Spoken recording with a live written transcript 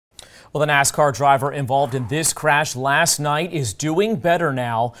Well, the NASCAR driver involved in this crash last night is doing better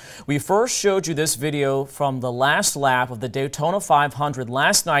now. We first showed you this video from the last lap of the Daytona 500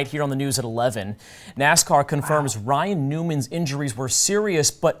 last night here on the news at 11. NASCAR confirms Ryan Newman's injuries were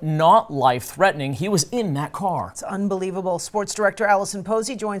serious but not life-threatening. He was in that car. It's unbelievable. Sports director Allison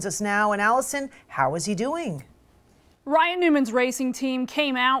Posey joins us now. And Allison, how is he doing? Ryan Newman's racing team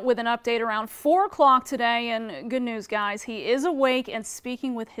came out with an update around 4 o'clock today, and good news, guys, he is awake and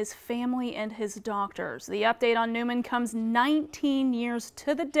speaking with his family and his doctors. The update on Newman comes 19 years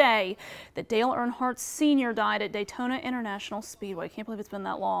to the day that Dale Earnhardt Sr. died at Daytona International Speedway. Can't believe it's been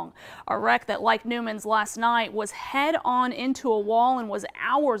that long. A wreck that, like Newman's last night, was head-on into a wall and was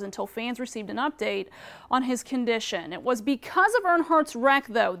hours until fans received an update on his condition. It was because of Earnhardt's wreck,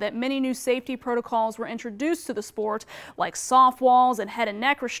 though, that many new safety protocols were introduced to the sport, like soft walls and head and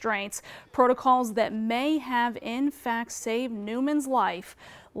neck restraints, protocols that may have in fact saved Newman's life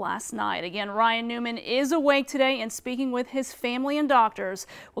last night. Again, Ryan Newman is awake today and speaking with his family and doctors.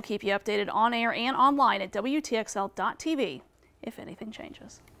 We'll keep you updated on air and online at WTXL.TV if anything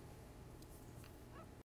changes.